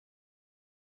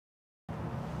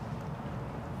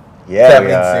Yeah,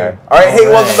 we are. All right, hey,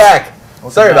 welcome back.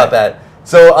 Sorry about that.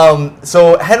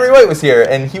 So Henry White was here,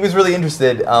 and he was really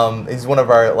interested. He's one of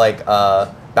our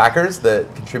backers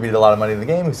that contributed a lot of money to the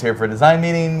game. He was here for a design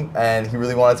meeting, and he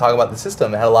really wanted to talk about the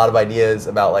system. He had a lot of ideas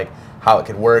about how it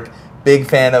could work. Big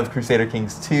fan of Crusader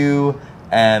Kings 2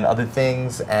 and other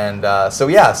things, and so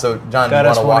John, got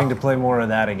us wanting to play more of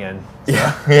that again. So.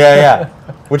 Yeah,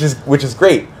 which is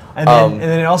great. And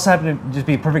then it also happened to just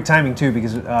be perfect timing too,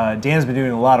 because Dan's been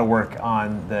doing a lot of work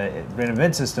on the random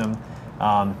event system.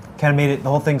 Kind of made it the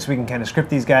whole thing so we can kind of script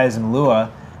these guys in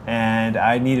Lua, and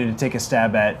I needed to take a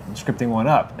stab at scripting one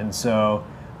up. And so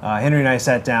Henry and I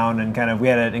sat down and we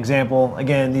had an example.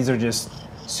 Again, these are just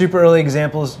super early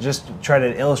examples, just to try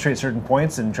to illustrate certain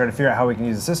points and try to figure out how we can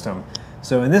use the system.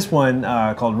 So in this one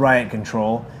called Riot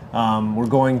Control, we're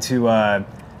going to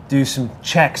do some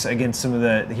checks against some of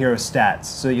the hero stats.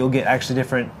 So you'll get actually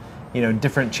different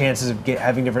chances of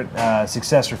having different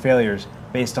success or failures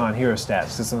based on hero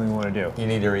stats. That's something we want to do. You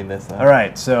need to read this, though. All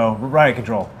right, so Riot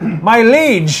Control. My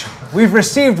liege, we've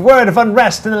received word of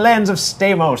unrest in the lands of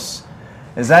Stamos.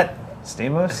 Is that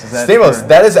Stamos? Stamos.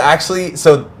 That is actually that's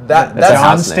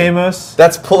John Stamos.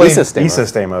 That's pulling Issa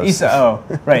Stamos. Issa. Oh,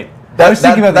 right. That's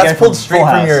pulled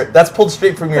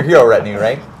straight from your hero retenue,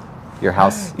 right? Your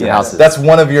house. Your houses. That's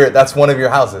one of your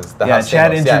houses.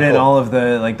 Chad entered in all of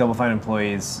the Double Fine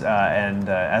employees, and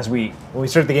when we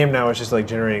start the game now, it's just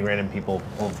generating random people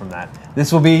pulled from that.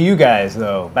 This will be you guys,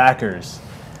 though, backers.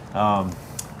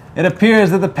 It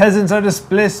appears that the peasants are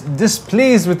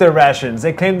displeased with their rations.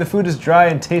 They claim the food is dry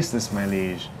and tasteless, my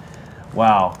liege.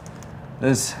 Wow,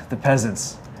 there's the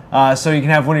peasants. So you can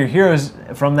have one of your heroes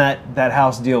from that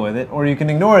house deal with it, or you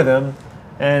can ignore them,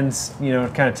 and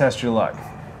kind of test your luck.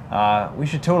 We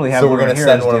should totally have. So we're going to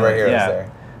send one of our heroes there.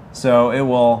 So it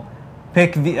will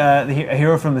pick a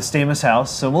hero from the Stamos house.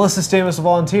 So Melissa Stamos will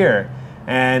volunteer,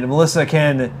 and Melissa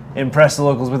can impress the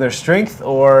locals with her strength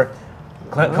or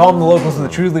calm the locals with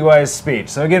a truly wise speech.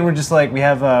 So again, we're just we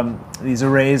have these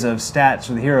arrays of stats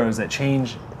for the heroes that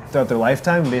change throughout their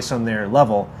lifetime based on their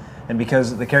level, and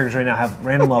because the characters right now have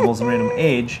random levels and random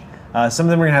age, some of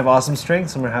them are going to have awesome strength,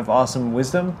 some are going to have awesome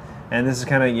wisdom, and this is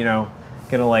kind of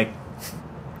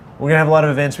we're going to have a lot of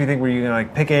events, we think, where you're going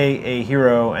to pick a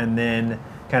hero and then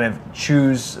kind of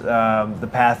choose the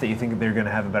path that you think they're going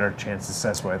to have a better chance of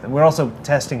success with. And we're also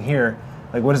testing here,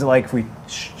 what is it like if we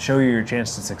show you your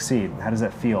chance to succeed? How does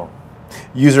that feel?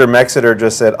 User Mexeter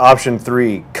just said, option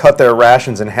 3, cut their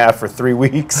rations in half for 3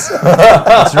 weeks.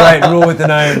 That's right, rule with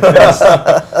an iron fist.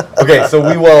 Okay, so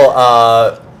we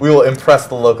will impress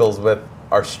the locals with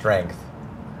our strength.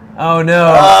 Oh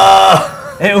no.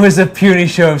 It was a puny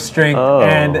show of strength,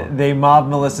 and they mobbed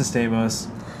Melissa Stamos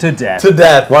to death.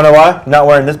 Wanna know why? Not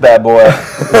wearing this bad boy.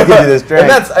 Let's give you this drink. And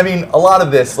that's, a lot of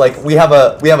this. We have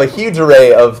a huge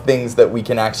array of things that we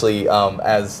can actually,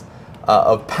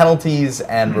 of penalties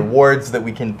and rewards that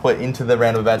we can put into the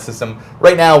random event system.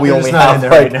 Right now, we only have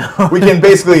we can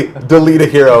basically delete a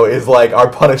hero is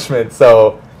our punishment.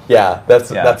 So. Yeah,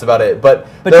 that's about it. But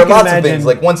there are lots of things.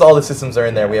 Once all the systems are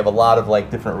in there, we have a lot of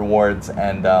different rewards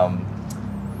and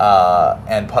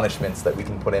punishments that we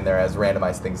can put in there as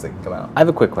randomized things that can come out. I have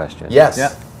a quick question. Yes.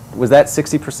 Yeah. Was that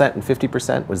 60% and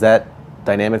 50%? Was that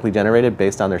dynamically generated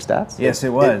based on their stats? Yes, it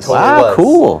was. It totally wow, was.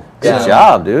 Cool. Good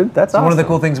job, dude. That's awesome. One of the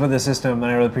cool things about this system,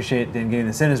 and I really appreciate Dan getting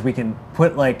this in, is we can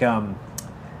put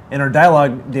in our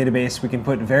dialogue database, we can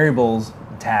put variables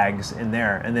tags in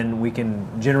there, and then we can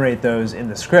generate those in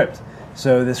the script.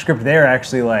 So the script there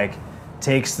actually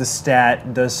takes the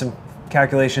stat, does some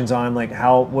calculations on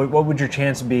what would your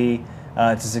chance be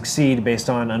to succeed based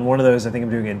on one of those. I think I'm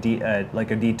doing a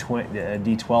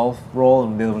D12 roll,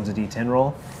 and the other one's a D10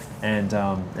 roll, and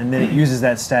then it uses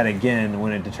that stat again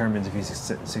when it determines if you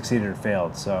succeeded or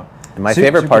failed. So. And my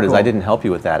favorite part is I didn't help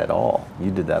you with that at all. You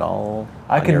did that all.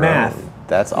 I can math. Own.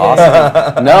 That's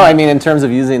awesome. No, I mean in terms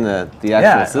of using the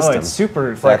actual system. Oh, it's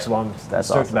super flexible. I'm that's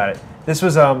stoked awesome. about it. This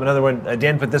was another one.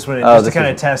 Dan put this one in just to kind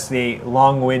of test the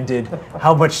long-winded,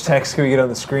 how much text can we get on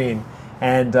the screen,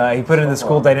 and he put in this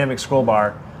cool dynamic scroll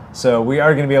bar. So we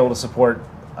are going to be able to support.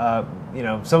 Some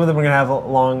of them are going to have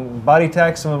long body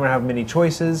text. Some of them are going to have many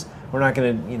choices. We're not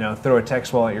going to throw a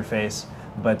text wall at your face,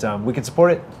 but we can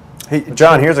support it. Hey,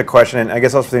 John, here's a question, and I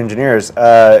guess also for the engineers.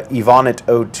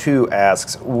 Yvonnet02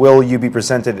 asks, will you be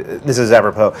presented, this is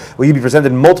apropos, will you be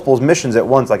presented multiple missions at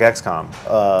once like XCOM?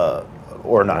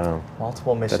 or not?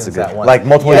 Multiple missions a good- at once. Like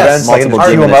multiple Yes. events, like Multiple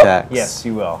queue demon 'em up? attacks. Yes,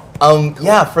 you will.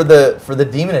 Yeah, for the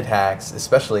demon attacks,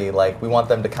 especially, like, we want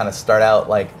them to kind of start out,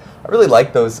 like, I really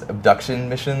like those abduction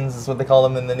missions, is what they call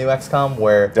them in the new XCOM,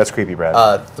 where That's creepy, Brad.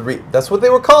 that's what they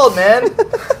were called, man.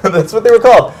 That's what they were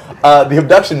called. The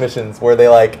abduction missions, where they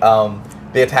like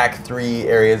they attack 3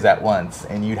 areas at once,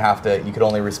 and you could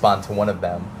only respond to one of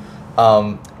them.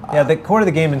 Yeah, the core of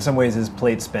the game in some ways is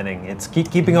plate spinning. It's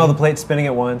keeping all the plates spinning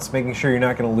at once, making sure you're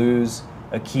not going to lose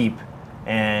a keep,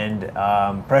 and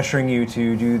pressuring you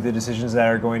to do the decisions that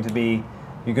are going to be,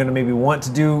 you're going to maybe want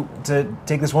to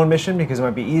take this one mission because it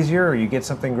might be easier, or you get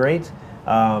something great,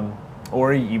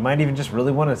 or you might even just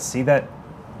really want to see that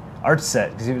art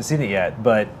set because you haven't seen it yet,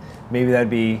 but maybe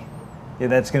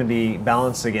that's going to be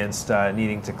balanced against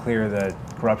needing to clear the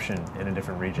corruption in a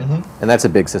different region. And that's a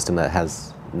big system that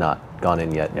has not gone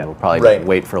in yet. Yeah. We'll probably Right.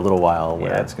 wait for a little while.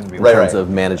 Where Yeah, it's going to be in Right, terms right. of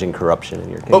managing corruption in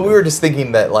your kingdom. But we were just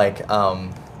thinking that, like,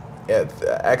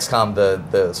 XCOM,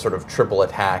 the sort of triple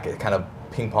attack, it kind of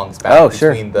ping-pongs back Oh,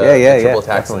 sure. between the Yeah, triple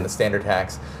attacks definitely. and the standard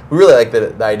attacks. We really like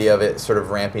the idea of it sort of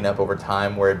ramping up over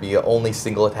time, where it'd be only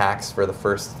single attacks for the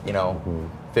first,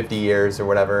 50 years or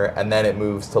whatever, and then it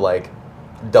moves to, like,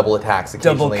 double attacks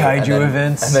occasionally. kaiju and then,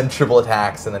 events. And then triple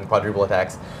attacks, and then quadruple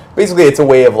attacks. Basically, it's a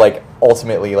way of, like,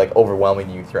 ultimately, like, overwhelming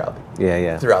you throughout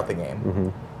the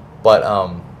game. But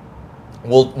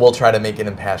we'll try to make an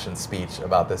impassioned speech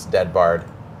about this dead bard.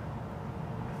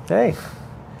 Hey,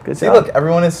 good See, job. look,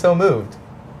 everyone is so moved.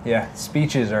 Yeah,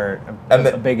 speeches are And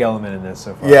a big element in this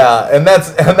so far. Yeah, and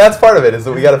that's part of it, is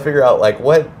that we got to figure out, like,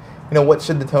 what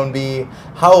should the tone be?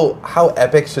 How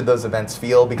epic should those events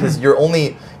feel? Because you're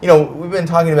only, we've been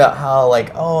talking about how,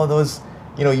 like, those,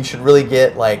 you should really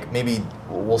get, like, maybe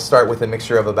we'll start with a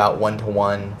mixture of about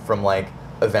 1-to-1 from, like,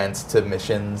 events to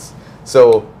missions.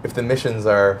 So if the missions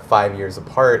are 5 years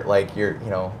apart, like,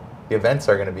 the events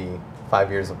are going to be 5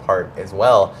 years apart as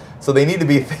well. So they need to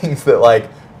be things that, like,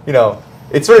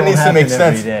 it sort of needs to make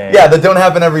sense. Yeah, that don't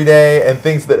happen every day, and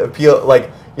things that appeal, like,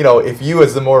 if you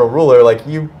as the mortal ruler, like,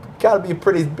 you got to be a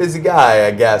pretty busy guy,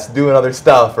 I guess, doing other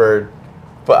stuff,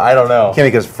 but I don't know. Can't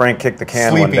because Frank kicked the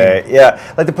can one Sleeping. day. Yeah,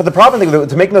 like but the problem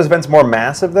to make those events more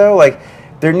massive though, like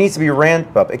there needs to be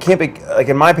ramp up. It can't be like,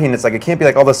 in my opinion, it's like it can't be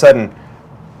like all of a sudden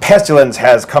pestilence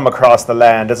has come across the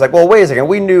land. It's like, well, wait a second,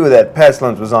 we knew that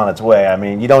pestilence was on its way. I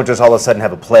mean, you don't just all of a sudden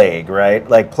have a plague, right?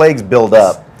 Like plagues build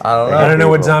up. I don't know. I don't know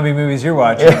what zombie movies you're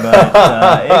watching, but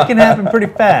it can happen pretty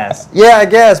fast. Yeah, I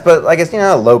guess, but I guess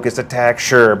locust attack,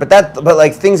 sure, but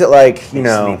like things that like sleep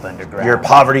underground. your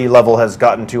poverty level has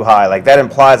gotten too high, like that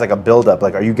implies like a buildup.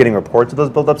 Like, are you getting reports of those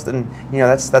buildups? Then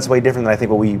that's way different than I think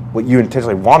what you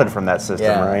intentionally wanted from that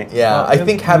system, right? Yeah, Well, I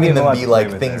think we having have a them lot be to play like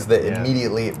with things there. that Yeah.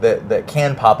 immediately that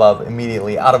can pop up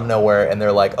immediately out of nowhere, and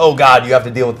they're like, "Oh God, you have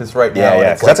to deal with this right now." Yeah, and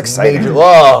yeah, it's 'cause like that's exciting.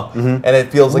 Major, and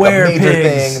it feels like Were a major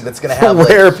pigs. thing that's going to have like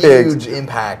Were pigs. huge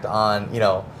impact on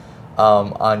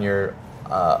on your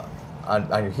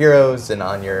heroes and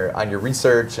on your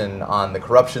research and on the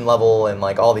corruption level and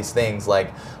like all these things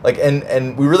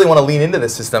and we really want to lean into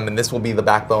this system, and this will be the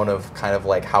backbone of kind of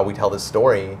like how we tell this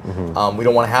story. We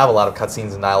don't want to have a lot of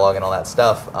cutscenes and dialogue and all that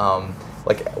stuff.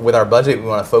 Like with our budget, we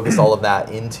want to focus all of that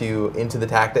into the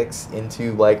tactics,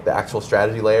 into like the actual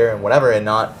strategy layer and whatever, and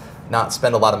not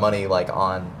spend a lot of money like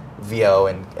on VO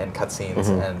and cutscenes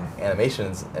and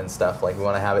animations and stuff. Like we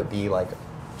want to have it be like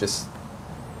just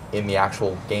in the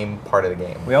actual game part of the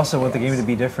game. We also want the game to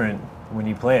be different when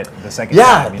you play it the second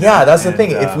Yeah, time. yeah, that's the And,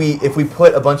 thing. If we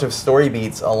put a bunch of story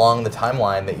beats along the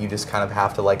timeline that you just kind of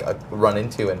have to like run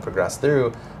into and progress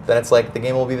through, then it's like the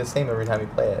game will be the same every time you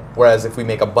play it. Whereas if we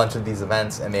make a bunch of these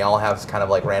events and they all have kind of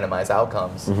like randomized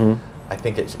outcomes, I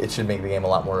think it should make the game a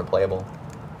lot more replayable.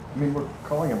 I mean, we're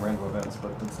calling them random events,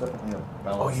 but it's definitely a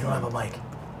balance. Oh, you don't have a mic.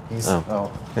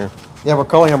 Yeah, we're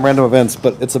calling them random events,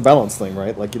 but it's a balance thing,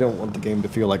 right? Like, you don't want the game to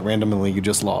feel like randomly you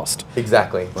just lost.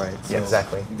 Exactly. Right. Yeah,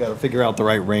 exactly. You got to figure out the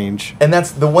right range. And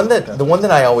that's the one that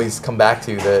I always come back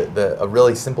to. A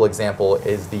really simple example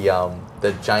is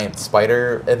the giant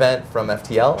spider event from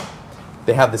FTL.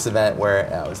 They have this event where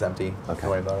it was empty. Okay. Don't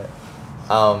worry about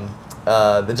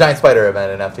it. The giant spider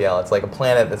event in FTL. It's like a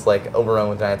planet that's like overrun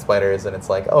with giant spiders, and it's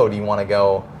like, oh, do you want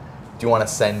to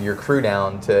send your crew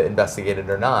down to investigate it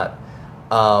or not?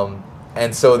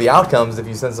 And so the outcomes, if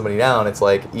you send somebody down, it's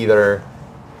like either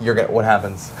what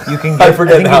happens? You can I get,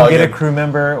 forget think how you get again. a crew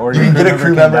member, or You your can get a crew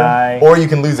can member, die. or you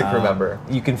can lose a crew member.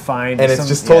 You can find, And it's some-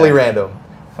 just totally yeah. random.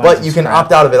 Find But some you can scrap.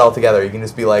 opt out of it altogether. You can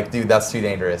just be like, dude, that's too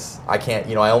dangerous. I can't,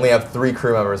 I only have 3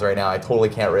 crew members right now. I totally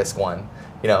can't risk one.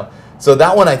 you know. So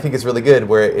that one I think is really good,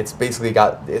 where it's basically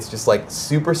it's just like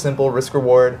super simple risk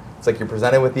reward. It's like you're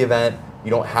presented with the event. You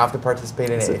don't have to participate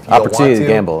in it if you don't want to. Opportunity to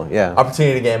gamble, yeah.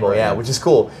 Opportunity to gamble, yeah, which is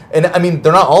cool. And I mean,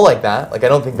 they're not all like that. Like, I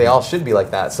don't think they all should be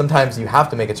like that. Sometimes you have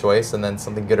to make a choice, and then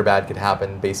something good or bad could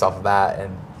happen based off of that.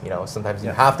 And you know, sometimes you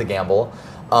have to gamble.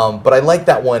 But I like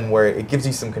that one where it gives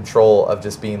you some control of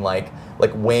just being like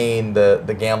weighing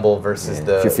the gamble versus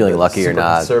the if you're feeling lucky or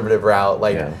not. Conservative route.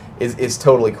 Like, is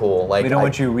totally cool. Like, we don't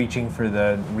want you reaching for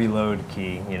the reload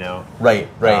key, you know. Right.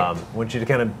 Want you to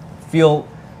kind of feel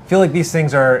like these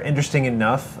things are interesting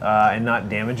enough and not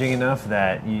damaging enough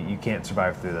that you can't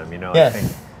survive through them. You know. Yes.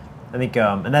 I think,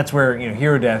 and that's where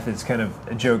hero death is kind of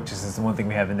a joke, just as the one thing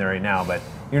we have in there right now. But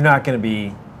you're not going to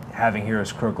be having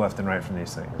heroes croak left and right from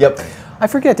these things. Yep. I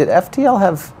forget. Did FTL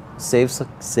have save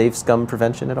scum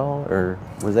prevention at all, or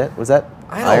was that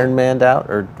Iron Manned out,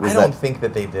 or was I don't think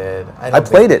that they did. I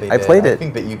played it. I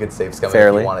think that you could save scum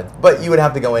fairly if you wanted, but you would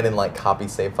have to go in and like copy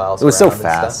save files. It was so around and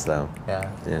fast, stuff. though.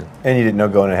 Yeah. And you didn't know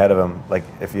going ahead of them, like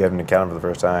if you haven't encountered for the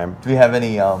first time. Do we have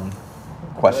any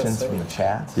questions from the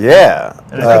chat? Yeah.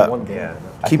 I Keep think we're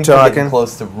getting talking.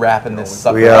 close to wrapping this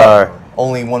sucker We up. are.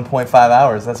 Only 1.5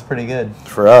 hours. That's pretty good.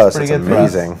 For us, Pretty it's good for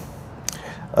us. amazing.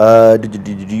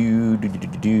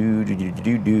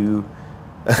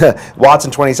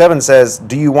 Watson27 says,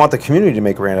 "Do you want the community to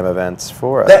make random events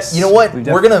for us?" You know what?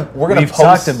 We're gonna We've post.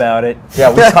 talked about it.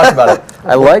 Yeah, we talked about it.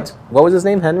 I liked. What was his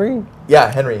name? Henry.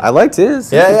 Yeah, Henry. I liked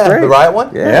his. Yeah, It was yeah. great. The Riot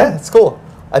one. Yeah. It's cool.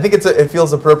 I think it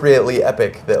feels appropriately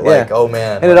epic. That like, oh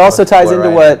man. And it like, also what ties people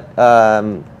into are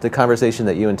writing. what the conversation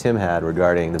that you and Tim had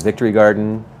regarding the Victory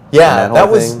Garden. Yeah, and that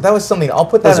whole was thing. something. I'll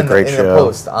put That was that a great in a show.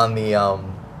 post on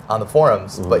the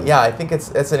forums. But yeah, I think it's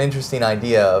an interesting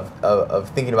idea of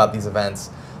thinking about these events,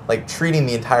 like treating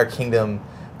the entire kingdom.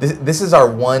 This is our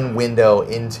one window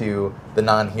into the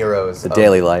non-heroes, The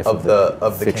daily life of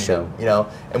of the fiction. kingdom, you know.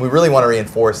 And we really want to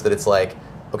reinforce that it's like,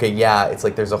 okay, yeah, it's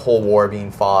like there's a whole war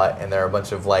being fought, and there are a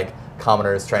bunch of like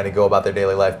commoners trying to go about their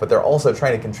daily life, but they're also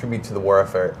trying to contribute to the war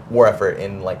effort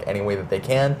in like any way that they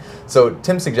can. So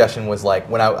Tim's suggestion was like,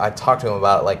 when I talked to him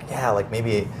about it, like, yeah, like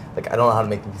maybe like I don't know how to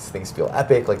make these things feel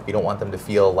epic. Like we don't want them to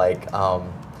feel like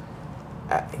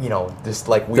you know, just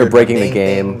like weird They're breaking the name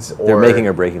game. things, They're or- making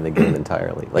or breaking the game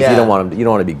entirely. Like Yeah. you don't want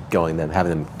to be going them, having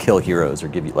them kill heroes or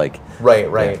give you like.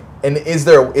 Right. And is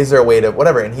there a way to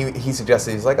whatever? And he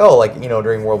suggested, he's like, oh, like, you know,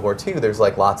 during World War II, there's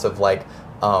like lots of like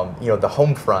you know, the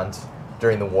home front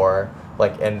during the war,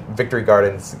 like, and Victory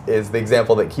Gardens is the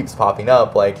example that keeps popping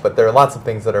up, like, but there are lots of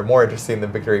things that are more interesting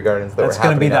than Victory Gardens that That's were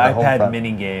going to be happening the on the home iPad front.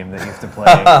 mini game that you have to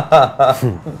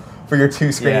play. For your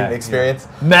two-screen Yeah, experience.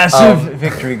 Massive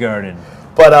Victory Garden.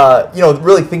 But you know,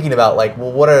 really thinking about like,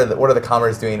 well, what are the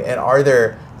commoners doing, and are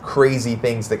there crazy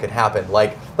things that could happen,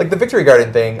 like the Victory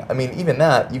Garden thing? I mean, even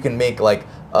that you can make like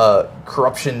a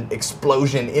corruption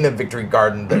explosion in a Victory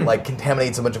Garden that like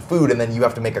contaminates a bunch of food, and then you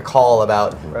have to make a call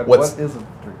about What what's. is a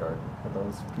Victory Garden? Are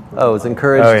those people Oh, it's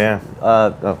encouraged. Oh,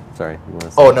 yeah. Sorry. You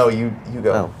wanna say? Oh no, you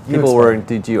go. Oh, You people were.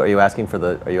 explain. Are you asking for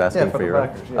the? Are you asking for the your?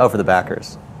 backers, yeah. Oh, for the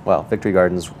backers. Well, Victory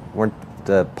Gardens weren't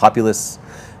the populace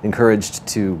encouraged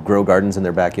to grow gardens in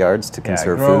their backyards to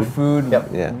conserve grow food. food. Yep.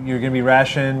 Yeah. You're going to be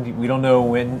rationed. We don't know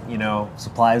when, you know,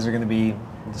 supplies are going to be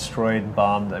destroyed,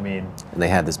 bombed. I mean, And they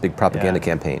had this big propaganda Yeah.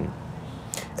 campaign.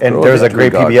 And Grow there was a Victory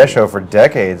great Garden. PBS show for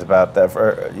decades about that.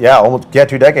 For almost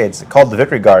 2 decades, called The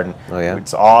Victory Garden. Oh, yeah?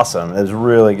 It's awesome. It was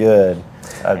really good.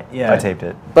 Yeah. I taped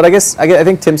it. But I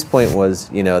think Tim's point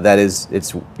was, you know,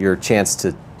 it's your chance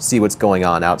to see what's going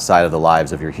on outside of the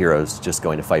lives of your heroes, just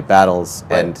going to fight battles,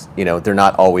 and you know they're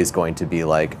not always going to be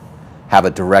like have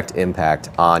a direct impact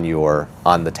on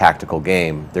the tactical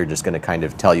game. They're just going to kind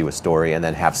of tell you a story and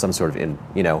then have some sort of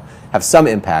have some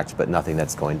impact, but nothing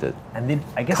that's going to and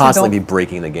I guess constantly they be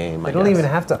breaking the game. don't even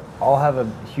have to all have a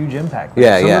huge impact.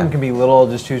 Yeah, Some yeah. of them can be little,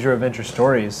 just choose your adventure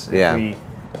stories. Yeah.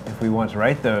 If we want to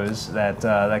write those, that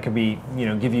could be, you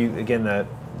know, give you again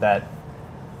that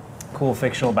cool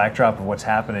fictional backdrop of what's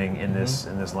happening in this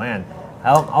land.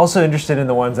 I'm also interested in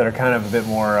the ones that are kind of a bit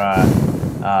more,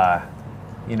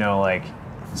 you know, like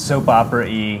soap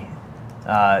opera-y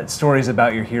stories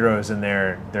about your heroes and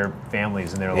their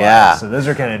families and their Yeah. lives. So those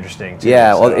are kind of interesting too.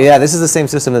 Yeah, well, So- yeah, this is the same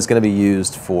system that's going to be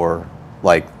used for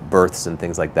like births and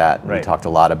things like that. We Right. talked a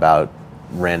lot about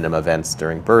random events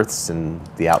during births and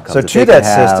the outcomes. So that to they that could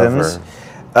have, systems,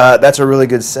 or- that's a really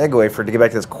good segue to get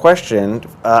back to this question.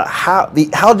 How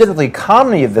did the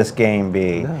economy of this game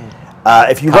be?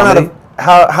 If you run out of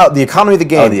how the economy of the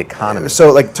game. Oh, the economy.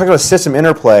 So like talking about system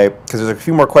interplay, because there's a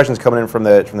few more questions coming in from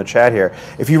the chat here.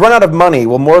 If you run out of money,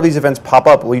 will more of these events pop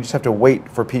up? Will you just have to wait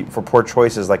for poor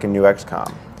choices like in New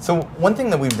XCOM? So one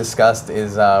thing that we've discussed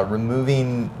is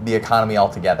removing the economy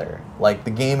altogether. Like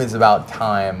the game is about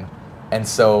time, and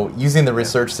so using the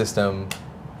research system,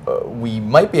 we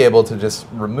might be able to just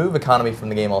remove economy from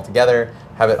the game altogether,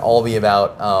 have it all be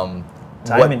about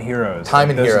time and heroes. Time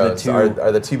and heroes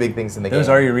are the two big things in the game. Those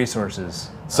are your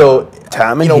resources. So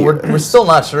time and heroes. We're still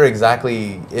not sure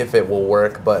exactly if it will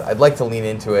work, but I'd like to lean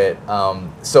into it.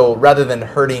 So rather than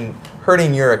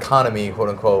hurting your economy, quote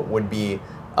unquote, would be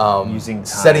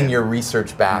setting your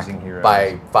research back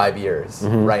by 5 years,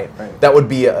 right? That would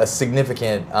be a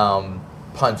significant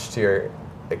punch to your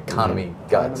economy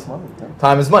guts.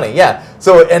 Time is money, yeah.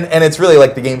 So and it's really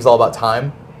like the game's all about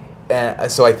time.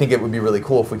 And so I think it would be really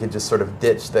cool if we could just sort of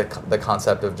ditch the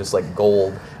concept of just like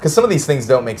gold, because some of these things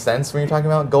don't make sense when you're talking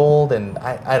about gold, and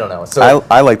I don't know. So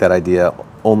I like that idea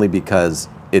only because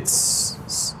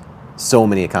it's so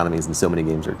many economies and so many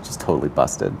games are just totally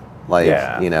busted.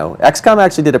 Like, you know, XCOM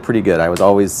actually did it pretty good. I was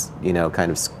always, you know, kind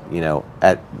of, you know,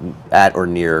 at or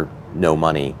near no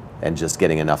money and just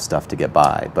getting enough stuff to get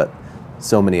by. But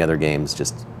so many other games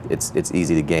just it's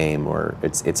easy to game, or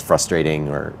it's frustrating,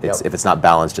 or if it's not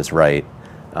balanced just right,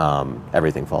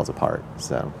 everything falls apart.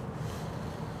 So.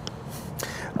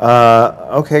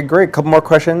 Okay, great. Couple more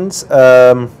questions.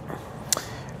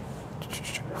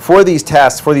 For these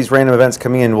tasks, for these random events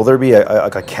coming in, will there be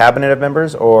a cabinet of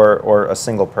members or a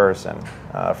single person?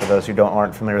 For those who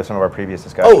aren't familiar with some of our previous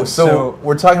discussions. Oh, so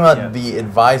we're talking about the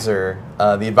advisor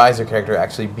character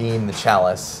actually being the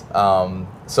Chalice.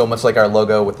 So much like our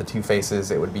logo with the two faces,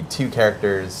 it would be two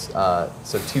characters,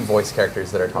 so two voice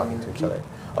characters that are talking to each other.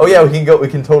 Oh yeah, we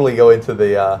can totally go into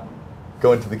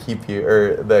the keep view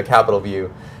or the capital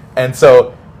view, and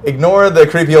so ignore the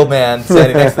creepy old man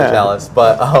standing next to the Chalice,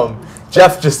 but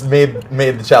Jeff just made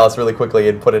the Chalice really quickly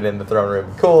and put it in the throne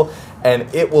room. Cool. And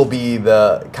it will be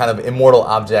the kind of immortal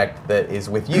object that is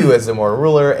with you as immortal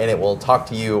ruler, and it will talk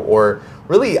to you, or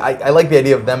really, I like the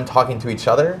idea of them talking to each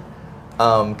other,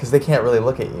 because they can't really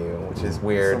look at you, which is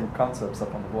weird. Some concepts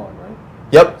up on the blog, right?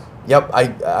 Yep.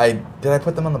 Did I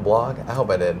put them on the blog? I hope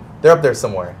I did. They're up there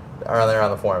somewhere, or they're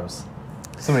on the forums.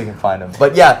 Somebody can find them.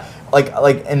 But yeah,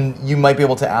 like, and you might be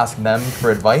able to ask them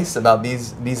for advice about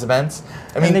these events.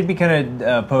 I mean, they'd be kind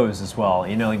of opposed as well.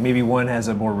 You know, like maybe one has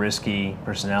a more risky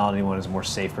personality, one has a more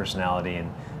safe personality,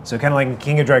 and so kind of like in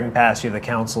King of Dragon Pass, you have the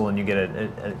council, and you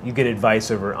get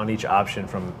advice on each option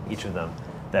from each of them.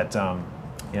 That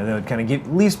you know, they would kind of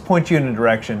at least point you in a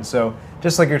direction. So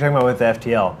just like you're talking about with the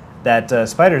FTL, that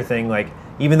spider thing, like,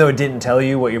 even though it didn't tell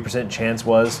you what your % chance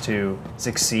was to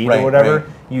succeed or whatever,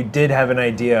 you did have an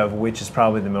idea of which is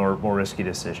probably the more risky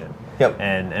decision. Yep.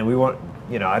 And we want,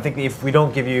 you know, I think if we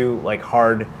don't give you like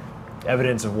hard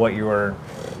evidence of what your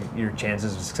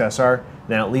chances of success are,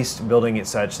 then at least building it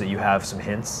such that you have some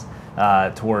hints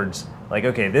towards like,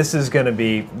 okay, this is going to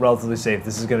be relatively safe,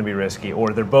 this is going to be risky,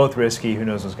 or they're both risky, who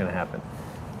knows what's going to happen.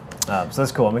 So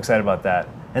that's cool. I'm excited about that.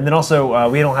 And then also,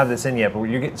 we don't have this in yet,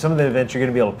 but some of the events you're going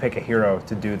to be able to pick a hero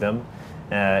to do them.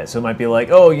 So it might be like,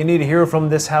 oh, you need a hero from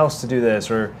this house to do this,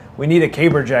 or we need a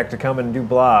caberjack to come and do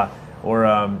blah, or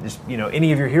just, you know,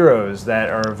 any of your heroes that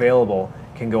are available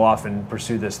can go off and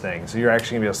pursue this thing. So you're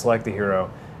actually going to be able to select the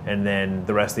hero, and then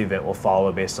the rest of the event will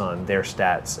follow based on their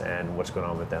stats and what's going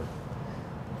on with them.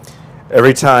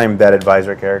 Every time that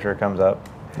advisor character comes up,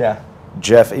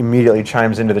 Jeff immediately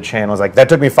chimes into the channel. Is like, that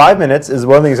took me 5 minutes, is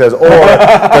one thing he says, or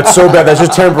that's so bad, that's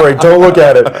just temporary, don't look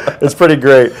at it. It's pretty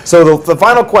great. So the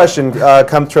final question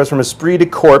comes to us from Esprit de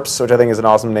Corpse, which I think is an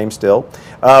awesome name still.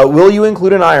 Will you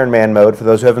include an Iron Man mode for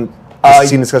those who haven't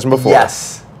seen this discussion before?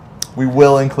 Yes, we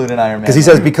will include an Iron Man. Because he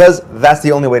says, because that's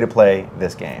the only way to play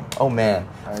this game. Oh man,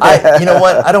 you know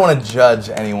what? I don't want to judge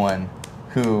anyone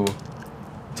who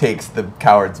takes the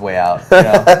coward's way out. You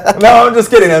know? No, I'm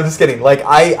just kidding. Like,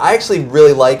 I actually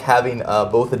really like having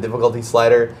both the difficulty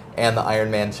slider and the Iron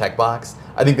Man checkbox.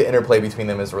 I think the interplay between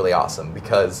them is really awesome,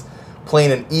 because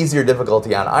playing an easier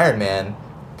difficulty on Iron Man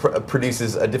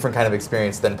produces a different kind of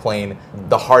experience than playing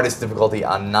the hardest difficulty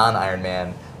on non-Iron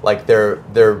Man. Like, they're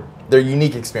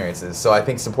unique experiences. So I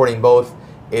think supporting both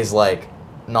is like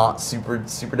not super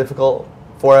difficult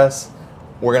for us.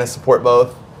 We're gonna support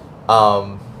both.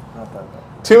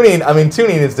 Tuning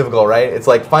is difficult, right? It's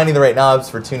like finding the right knobs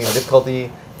for tuning the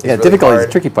difficulty. Yeah, really difficulty is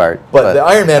the tricky part. But the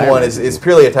Iron Man one is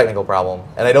purely a technical problem,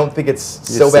 and I don't think it's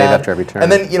so bad. After every turn.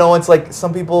 And then, you know, it's like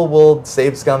some people will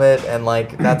save scum it, and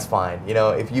like that's fine. You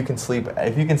know, if you can sleep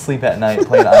at night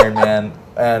playing Iron Man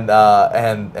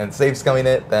and save scumming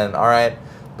it, then all right.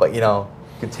 But you know,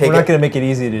 you could take We're not going to make it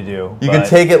easy to do. You can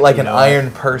take it like an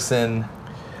iron person.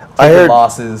 taking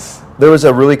losses. There was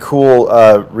a really cool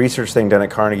research thing done at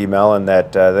Carnegie Mellon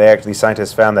that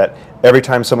scientists found that every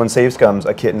time someone saves scums,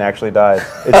 a kitten actually dies.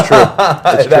 It's true.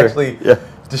 It's It true. actually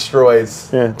destroys.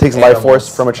 Yeah, it takes animals. life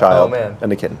force from a child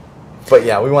and a kitten. But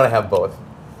yeah, we want to have both.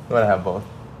 We want to have both.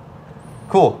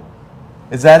 Cool.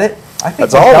 Is that it? I think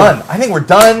That's we're all. done. I think we're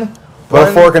done. Put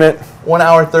a fork in it. 1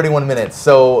 hour, 31 minutes.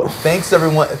 So thanks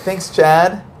everyone. Thanks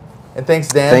Chad, and thanks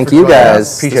Dan. Thank for you joining guys.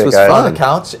 us Appreciate This it, was guys. on fun. the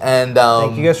couch. And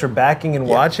Thank you guys for backing and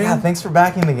watching. Yeah, thanks for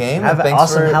backing the game. Have and an thanks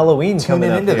awesome for Halloween tuning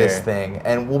coming up into this here. thing.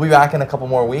 And we'll be back in a couple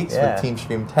more weeks Yeah. with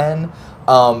Teamstream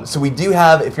 10. So we do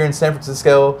have, if you're in San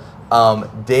Francisco,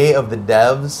 Day of the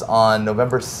Devs on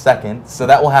November 2nd. So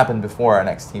that will happen before our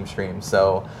next Teamstream.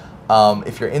 So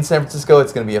if you're in San Francisco,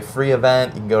 it's going to be a free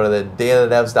event. You can go to the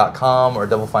dayofthedevs.com or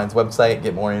Double Fine's website,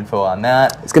 get more info on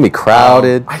that. It's gonna be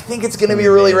crowded. I think it's going to be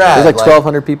really rad. There's like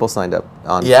 1,200 people signed up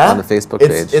on the Facebook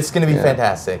page. It's going to be Yeah.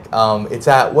 fantastic. It's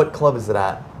at, what club is it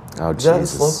at? Oh Is that a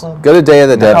Jesus! slow club? Go to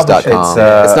dayofthedevs.com.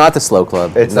 It's, It's not the slow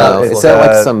club. it's no, not- it's it's, at like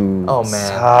uh, some. Oh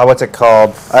man. What's it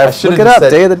called? should've look it just up, said-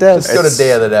 Day of the Devs. Just go to It's-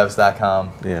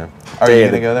 dayofthedevs.com. Yeah. Are Day you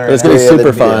of going to the- go there? It's gonna be Day of the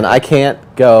super Devs. fun. I can't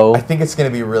go. I think it's going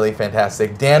to be really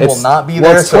fantastic. Dan It's- will not be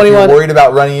well, there, it's so if 21 you're worried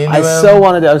about running into I him. so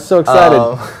wanted to. I was so excited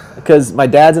Um, because my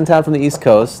dad's in town from the East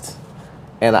Coast,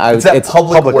 and I was. It's at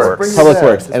Public Public Works. Works. Bring your Public dad.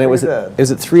 Works, Just and it bring was your it dad.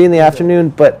 was at 3 in the afternoon.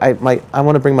 But I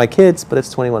want to bring my kids, but it's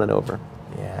 21 and over.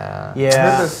 Yeah.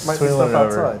 Yeah, There might be 21 stuff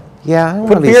over. outside. Yeah, I don't Put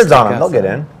wanna be beards stuck on them. They'll get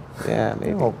outside. in. Yeah,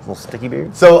 maybe. Little sticky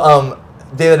beards. So,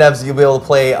 Day of the Devs, you'll be able to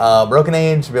play Broken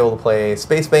Age, you'll be able to play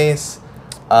Space Base.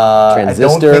 I don't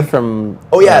Transistor think- from.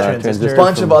 Oh yeah, Transistor a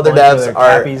bunch from of other bunch of devs other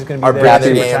are Cappy's gonna be are there. bringing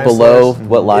their Cappy games. Time below Stores.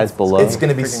 what lies below. It's going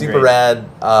to be Freaking super great.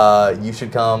 rad. You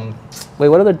should come. Wait,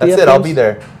 what other? That's DF it. I'll games? be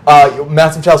there.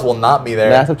 Massive Chalice will not be there.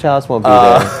 Massive Chalice won't be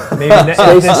Maybe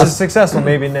if this is successful,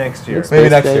 maybe next year. Maybe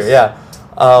Space next Base. year.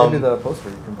 Yeah. Maybe the poster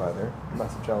you can buy there.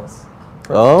 Massive Chalice.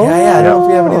 there. Oh. Yeah, I don't know if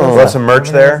we have any of those We'll have left. some merch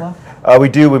How many of there. those We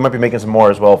do. We might be making some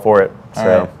more as well for it. All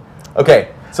So, right. Okay.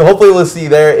 So hopefully we'll see you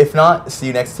there. If not, see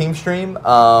you next team stream.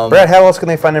 Brad, how else can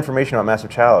they find information about Massive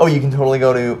Chalice? Oh, you can totally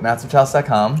go to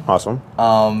massivechalice.com. Awesome.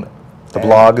 The and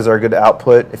blogs are a good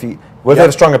output. If you they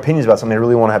have strong opinions about something, they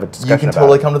really want to have a discussion You can about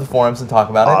totally it. come to the forums and talk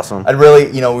about it. Awesome. I'd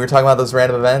really, we were talking about those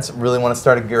random events. Really want to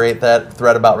start to create that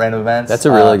thread about random events. That's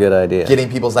a really good idea. Getting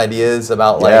people's ideas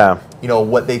about Yeah.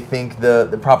 what they think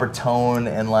the proper tone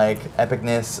and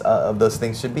epicness of those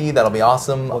things should be. That'll be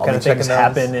awesome. What I'll kind be of things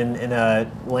checking those. happen in a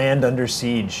land under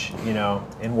siege,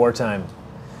 in wartime?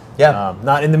 Yeah.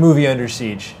 Not in the movie Under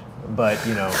Siege, but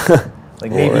like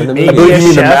maybe in the maybe movie. a I believe you mean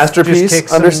the chef masterpiece just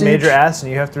kicks Under some major Siege? ass,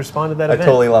 and you have to respond to that I event.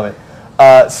 totally love it.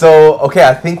 Okay,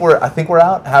 I think we're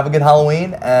out. Have a good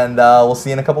Halloween, and we'll see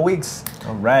you in a couple weeks.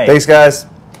 All right. Thanks, guys.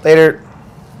 Later.